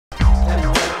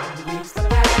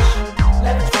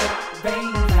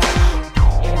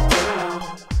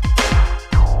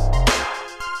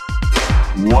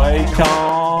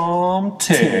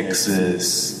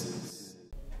Texas.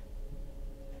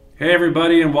 Hey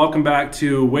everybody, and welcome back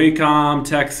to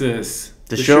Wacomtx,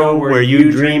 the show where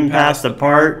you dream past the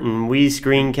part and we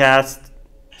screencast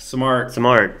some art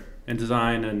and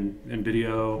design and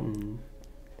video.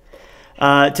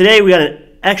 Today we got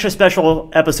an extra special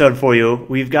episode for you.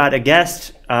 We've got a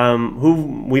guest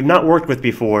who we've not worked with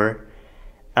before,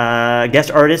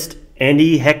 guest artist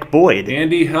Andy Heck Boyd.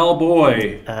 Andy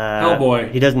Hellboy.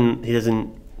 Hellboy. He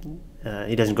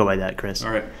doesn't go by that, Chris.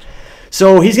 All right.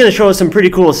 So he's going to show us some pretty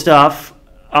cool stuff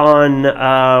on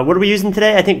what are we using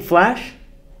today? I think Flash.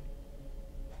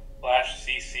 Flash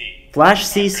CC. Flash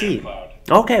CC.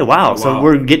 Okay, wow. Oh, wow. So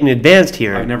we're getting advanced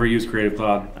here. I've never used Creative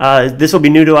Cloud. This will be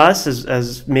new to us,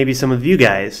 as maybe some of you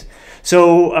guys.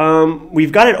 So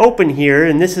we've got it open here,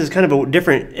 and this is kind of a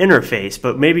different interface,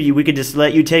 but maybe we could just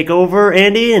let you take over,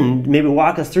 Andy, and maybe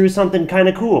walk us through something kind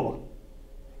of cool.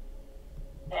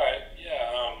 All right,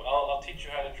 yeah, I'll teach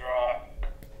you how to draw.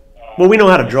 Well, we know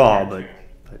how to draw,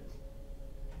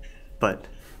 but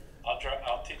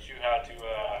I'll teach you how to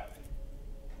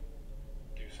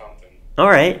do something. All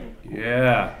right.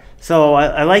 Yeah. So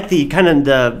I like the kind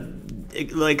of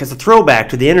like as a throwback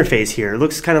to the interface here. It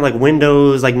looks kind of like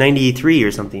Windows like 93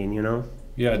 or something, you know?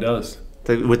 Yeah, it does.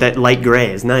 With that light gray,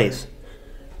 it's nice.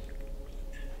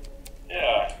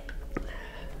 Yeah.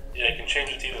 Yeah, you can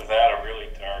change it to either that or really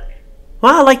dark.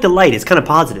 Well, I like the light. It's kind of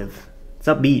positive. It's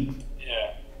upbeat.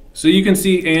 Yeah. So you can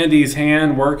see Andy's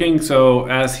hand working, so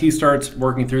as he starts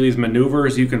working through these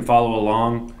maneuvers, you can follow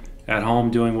along at home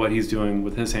doing what he's doing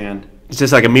with his hand. It's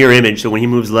just like a mirror image, so when he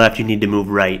moves left, you need to move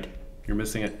right. You're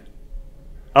missing it.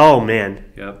 Oh, man.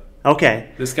 Yep.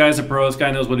 Okay. This guy's a pro. This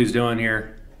guy knows what he's doing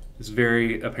here. It's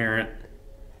very apparent.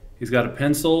 He's got a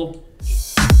pencil.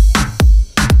 Just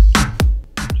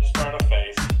start a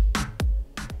face.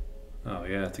 Oh,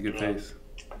 yeah, it's a good face.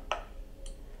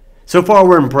 So far,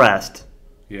 we're impressed.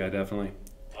 Yeah, definitely.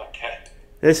 Okay.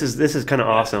 This is kind of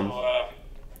awesome.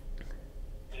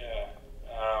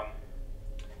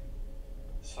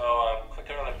 So,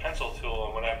 clicking on the pencil tool,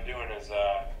 and what I'm doing is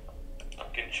I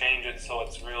can change it so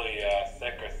it's really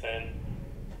thick or thin,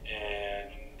 and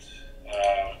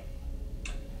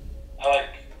I like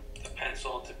the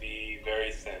pencil to be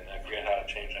very thin. I forget how to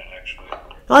change that actually.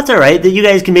 Well, that's all right. You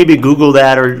guys can maybe Google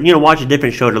that or watch a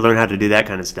different show to learn how to do that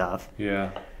kind of stuff.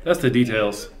 Yeah, that's the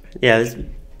details. Yeah, it's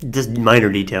just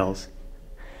minor details.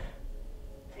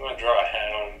 You want to draw a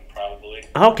hat on, probably.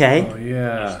 Okay. Oh,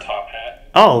 yeah. Nice top hat.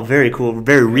 Oh, very cool.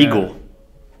 Very regal. Yeah.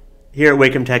 Here at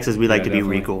Wacom Texas, we like to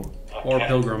definitely. be regal. Or Okay.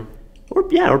 Pilgrim. Or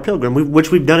Pilgrim,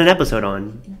 which we've done an episode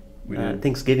on. We did.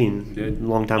 Thanksgiving, We did. a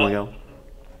long time ago.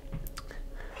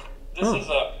 This is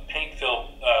a paint fill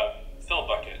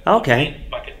bucket. Okay. Paint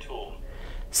bucket tool.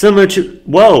 Similar to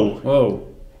Whoa.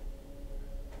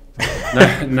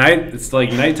 Night. It's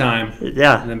like nighttime.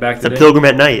 yeah, And then back to it's a day. Pilgrim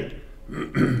at night.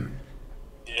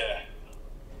 Yeah.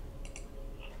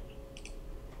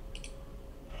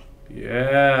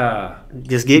 Yeah.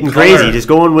 Just getting Color. crazy, just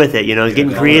going with it. He's getting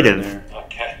Color in creative. there.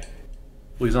 Okay.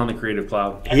 Well, he's on the Creative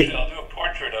Cloud. Actually, I'll do a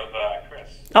portrait of Chris.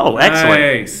 Oh, excellent!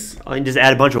 Nice. I can just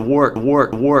add a bunch of warts.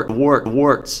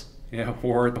 Yeah,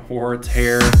 warts,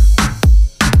 hair.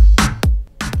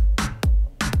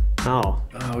 Oh,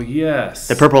 Oh, yes.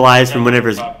 the purple eyes from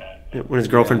whenever Top hat. when his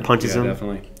girlfriend punches yeah, him.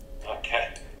 Definitely.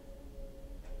 Okay.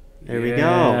 There we go.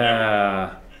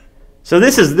 Yeah. So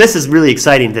this is really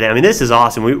exciting today. I mean, this is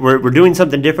awesome. We're doing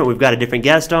something different. We've got a different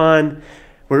guest on.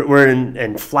 We're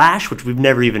in Flash, which I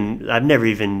don't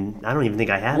even think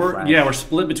I have Flash. We're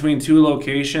split between two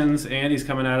locations. Andy's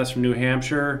coming at us from New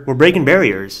Hampshire. We're breaking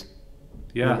barriers.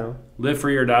 Yeah. Live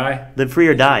free or die. Live free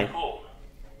or die. Cool.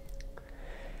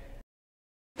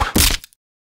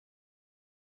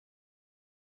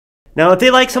 Now, if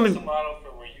they like some What's the of motto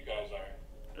for where you guys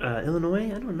are? Illinois,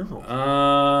 I don't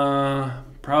know.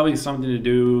 Probably something to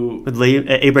do. With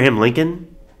Abraham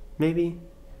Lincoln, maybe.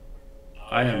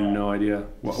 I have no idea.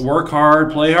 Work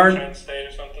hard, play hard. Sunshine State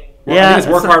or something? Well, I think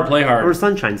it's work hard, play Or hard.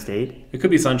 Sunshine State. It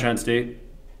could be Sunshine State.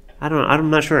 I'm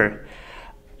not sure.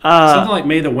 Something like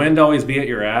 "May the wind always be at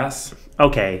your ass."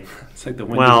 Okay. It's like the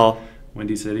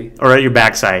windy city or at your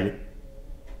backside.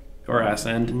 or ass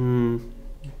end.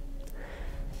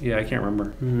 Yeah, I can't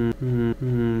remember.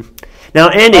 Now,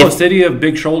 Andy. Oh, city of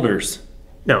big shoulders.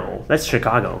 No, that's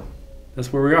Chicago.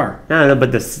 That's where we are. No,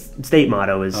 but the state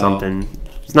motto is something.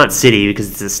 It's not city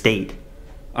because it's a state.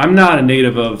 I'm not a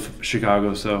native of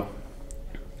Chicago, so.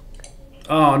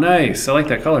 Oh, nice. I like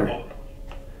that color.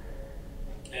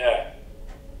 Yeah.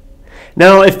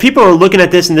 Now, if people are looking at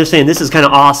this and they're saying this is kind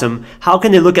of awesome, how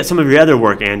can they look at some of your other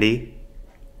work, Andy?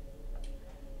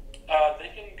 They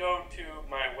can go to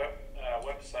my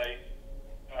website,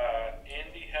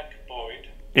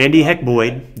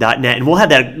 AndyHeckBoyd.net, and we'll have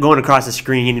that going across the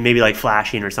screen and maybe like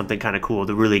flashing or something kind of cool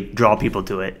to really draw people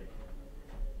to it.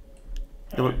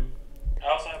 I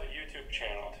also have a YouTube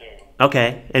channel too.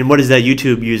 Okay, and what is that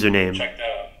YouTube username? Check that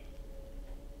out.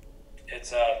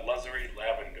 It's Luxury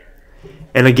Lavender.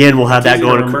 And again, we'll have that easy to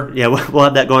going. remember. Yeah, we'll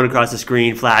have that going across the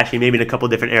screen, flashing, maybe in a couple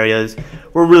different areas.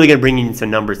 We're really gonna bring in some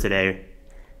numbers today.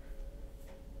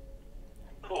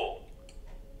 Cool.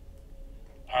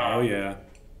 Oh yeah.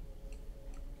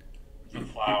 The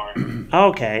flower.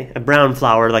 Okay, a brown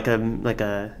flower, like a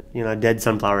a dead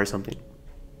sunflower or something.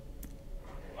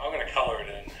 I'm gonna color it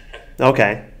in.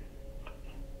 Okay.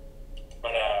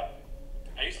 But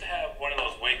I used to have one of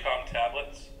those Wacom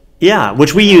tablets. Yeah,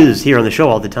 which we use here on the show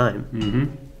all the time. Mm-hmm.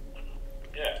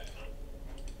 Yeah.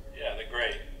 Yeah, they're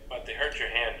great, but they hurt your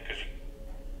hand because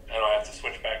I have to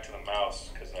switch back to the mouse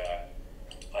because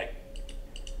like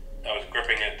I was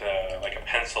gripping it like a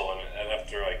pencil, and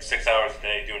after like 6 hours a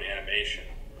day doing animation,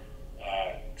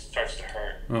 it starts to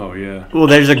hurt. Oh yeah. Well,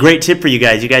 there's a great tip for you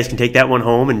guys. You guys can take that one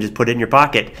home and just put it in your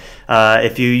pocket.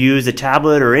 If you use a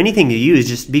tablet or anything you use,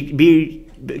 just be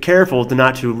careful to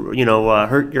not to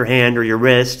hurt your hand or your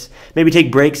wrist. Maybe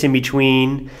take breaks in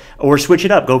between, or switch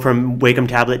it up. Go from Wacom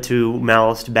tablet to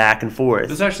mouse to back and forth.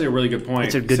 That's actually a really good point.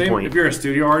 It's a good point. If you're a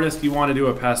studio artist, you want to do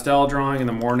a pastel drawing in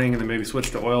the morning and then maybe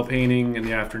switch to oil painting in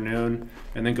the afternoon,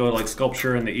 and then go to like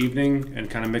sculpture in the evening and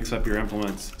kind of mix up your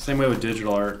implements. Same way with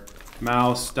digital art.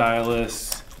 Mouse,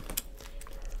 stylus.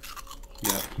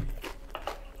 Yeah.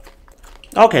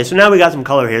 Okay, so now we got some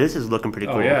color here. This is looking pretty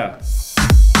cool. Oh yeah.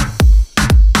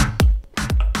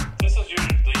 This is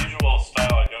the usual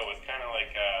style I go with, kind of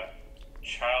like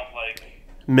childlike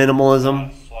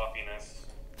Minimalism. sloppiness.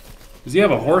 Does he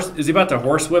have a horse? Is he about to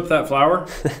horsewhip that flower?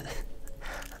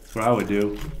 That's what I would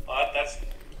do. Well, that's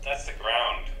the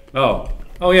ground.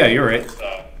 Oh yeah, you're right.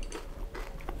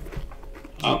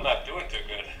 I'm not doing too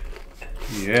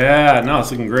good. Yeah, no, it's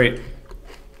looking great.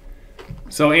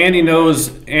 So Andy knows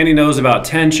about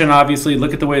tension, obviously.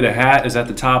 Look at the way the hat is at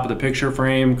the top of the picture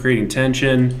frame, creating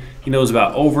tension. He knows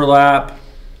about overlap.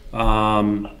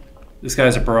 This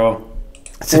guy's a pro.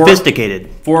 Sophisticated.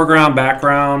 Foreground,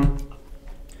 background,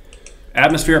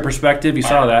 atmospheric perspective. You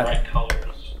saw that. Bright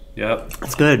colors. Yep.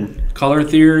 That's good. Color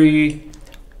theory.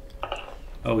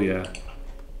 Oh yeah.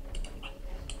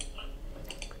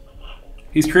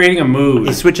 He's creating a mood.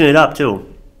 He's switching it up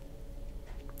too.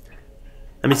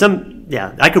 I mean,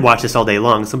 I could watch this all day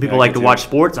long. Some people Yeah, I like could to too. watch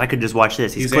sports. I could just watch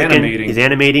this. He's clicking. animating. He's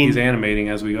animating. He's animating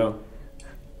as we go.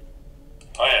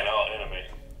 Oh yeah, no, I'll animate.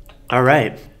 All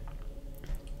right.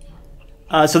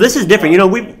 So this is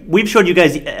different. We've showed you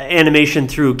guys animation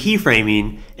through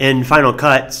keyframing in Final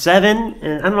Cut 7,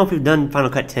 and I don't know if we've done Final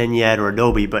Cut 10 yet or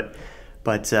Adobe, but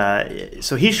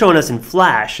so he's showing us in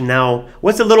Flash. Now,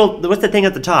 what's the thing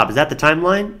at the top? Is that the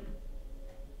timeline?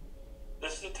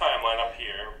 This is the timeline up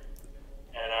here,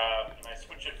 and I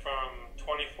switch it from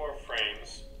 24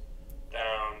 frames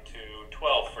down to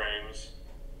 12 frames.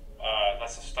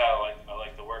 That's the style I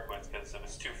like to work with, because if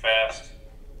it's too fast,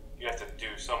 you have to do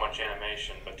so much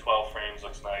animation, but 12 frames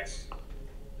looks nice.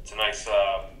 It's a nice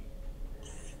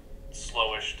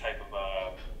slowish type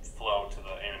of flow to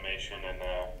the animation, and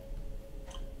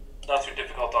not too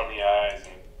difficult on the eyes,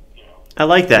 and I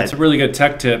like that. That's a really good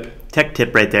tech tip. Tech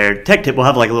tip right there. Tech tip. We'll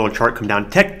have like a little chart come down.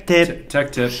 Tech tip.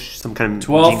 Tech tip. Some kind of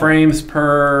 12 frames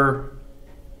per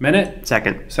minute?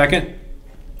 second. Second?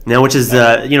 Now, which is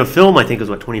film. I think is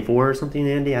what 24 or something.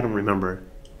 Andy, I don't remember.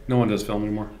 No one does film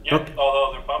anymore. yeah, Okay.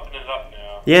 although they're bumping it up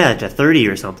now. Yeah, to 30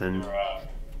 or something.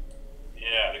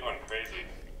 They're going crazy.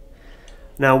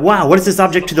 Now, wow, what is this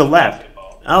object to the left?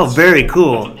 Basketball. Oh, very It's a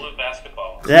cool. blue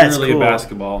basketball. That's Clearly cool. a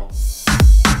basketball.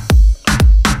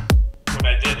 What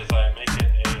I did is I make it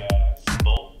a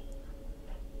symbol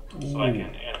so I can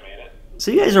animate it.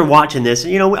 So you guys are watching this.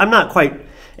 I'm not quite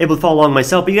able to follow along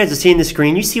myself, but you guys are seeing the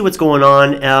screen. You see what's going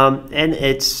on, and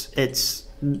it's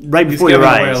right He's before giving your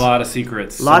away eyes. a lot of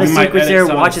secrets. A lot of we might secrets edit there.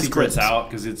 some of Watch the his secrets clips. out,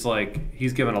 because it's like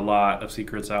he's giving a lot of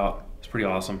secrets out. It's pretty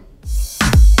awesome.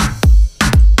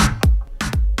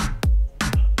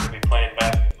 We'll be playing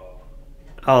basketball.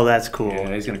 Oh, that's cool.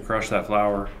 Yeah, he's gonna crush that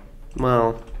flower.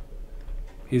 Well,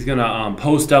 He's gonna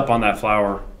post up on that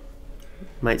flower.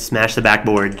 might smash the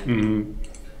backboard. Mm-hmm.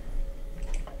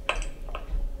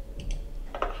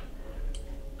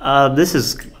 This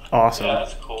is awesome. Yeah,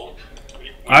 that's cool.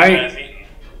 What are you guys eating?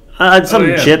 Some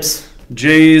yeah. chips.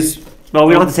 Jay's. Well,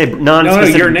 we don't have to say No,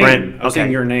 non-specific your name. brand. I'm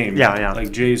saying your name. Yeah, yeah.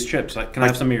 Like Jay's chips. Like, can I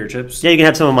have some of your chips? Yeah, you can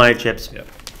have some of my chips. Yeah.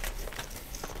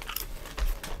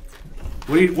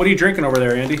 What are you drinking over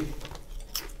there, Andy?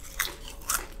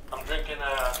 I'm drinking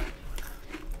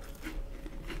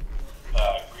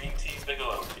green tea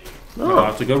Bigelow. Oh,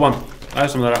 that's a good one. I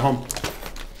have some of that at home.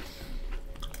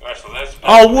 Alright, so that's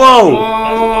Oh, whoa!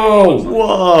 Whoa!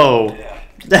 Whoa! yeah.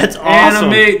 That's awesome.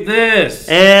 Animate this!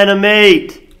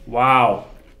 Animate. Wow.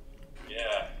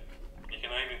 Yeah. You can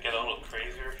even get a little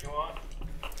crazier if you want.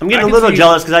 I'm getting I a can little see-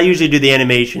 jealous because I usually do the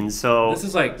animations, so This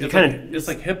is like you it's kind like, it's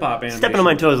like hip hop animation. stepping on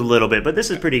my toes a little bit, but this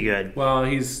is pretty good. Well,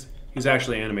 he's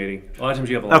actually animating. A lot of times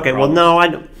you have a lot Okay, of well,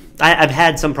 problems. no, I've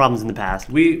had some problems in the past.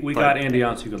 We got Andy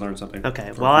on so you could learn something.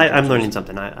 Okay, well, I'm learning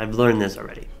something. I've learned this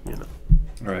already. You know,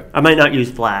 All right. I might not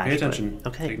use Flash. Pay but- attention.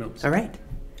 Okay, Take notes. all right.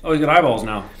 Oh, he's got eyeballs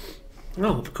now.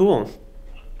 Oh, cool.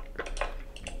 There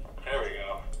we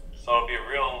go. So it'll be a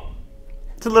real.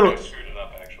 It's a little. I screwed it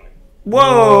up actually.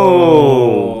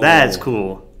 Whoa, Whoa. that's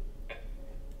cool.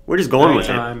 We're just going with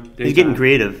Daytime, it. He's getting daytime.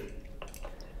 creative.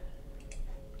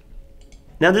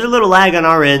 Now there's a little lag on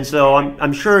our end, so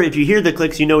I'm sure if you hear the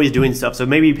clicks, you know he's doing stuff. So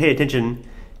maybe pay attention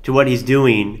to what he's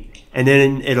doing, and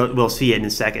then we'll see it in a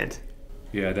second.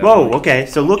 Yeah, definitely. Whoa, okay.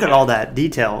 So look at all that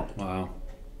detail. Wow.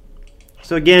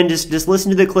 So again, just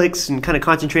listen to the clicks and kind of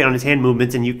concentrate on his hand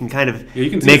movements, and you can kind of Yeah, you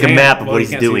can see make his a hand. map of Well, what you he's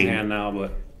can't see doing. his hand now,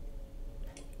 but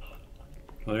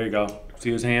well, there you go.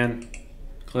 See his hand.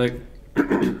 Click.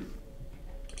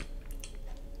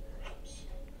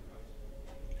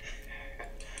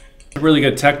 Really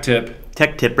good tech tip.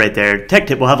 Tech tip right there. Tech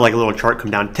tip. We'll have like a little chart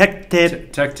come down. Tech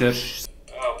tip. Tech tip.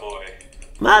 Oh boy.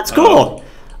 That's cool.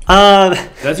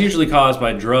 That's usually caused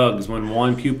by drugs when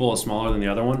one pupil is smaller than the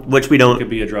other one. Which we It don't. could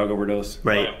be a drug overdose.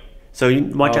 Right. So you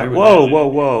watch Oh, out. here we Whoa, go. whoa,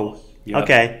 whoa. Yep.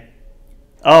 Okay.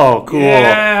 Oh, cool.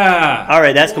 Yeah. All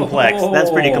right, that's complex.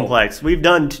 That's pretty Whoa. complex. We've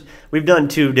done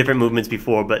two different movements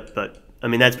before, but I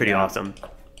mean that's pretty awesome.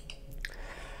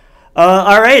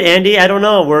 All right, Andy. I don't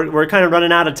know. We're kind of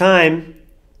running out of time.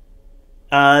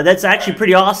 That's actually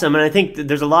pretty awesome, and I think that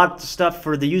there's a lot of stuff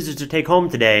for the users to take home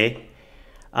today.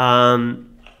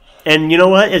 And you know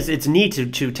what? It's neat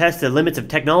to test the limits of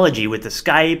technology with the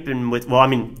Skype and with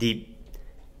the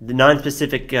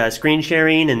non-specific screen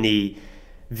sharing and the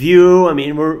view. I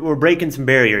mean, we're breaking some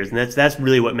barriers, and that's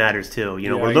really what matters too. You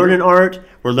know, Yeah, we're learning art,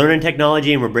 we're learning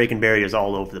technology, and we're breaking barriers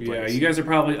all over the Yeah, place. you guys are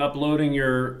probably uploading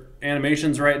your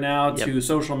animations right now to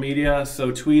social media. So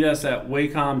tweet us at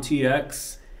Wacom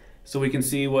TX so we can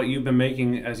see what you've been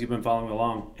making as you've been following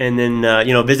along. And then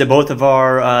visit both of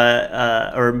our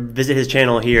or visit his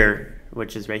channel here,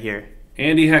 which is right here.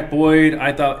 Andy Heck Boyd.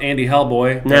 I thought Andy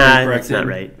Hellboy. Nah, that's not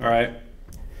right. All right.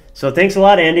 So thanks a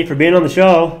lot, Andy, for being on the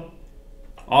show.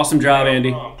 Awesome job,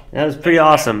 Andy. That was pretty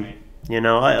awesome. You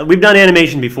know, we've done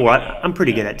animation before. I'm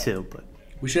pretty good at it too, but.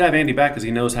 We should have Andy back because he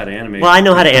knows how to animate. Well, I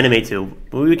know how to animate too.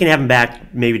 But we can have him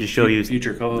back maybe to show you.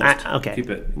 Future co-host. Okay.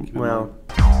 Keep it. Well.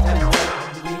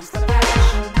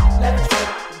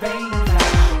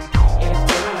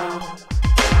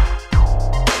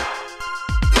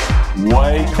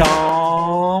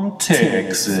 Wacom,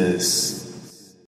 Texas.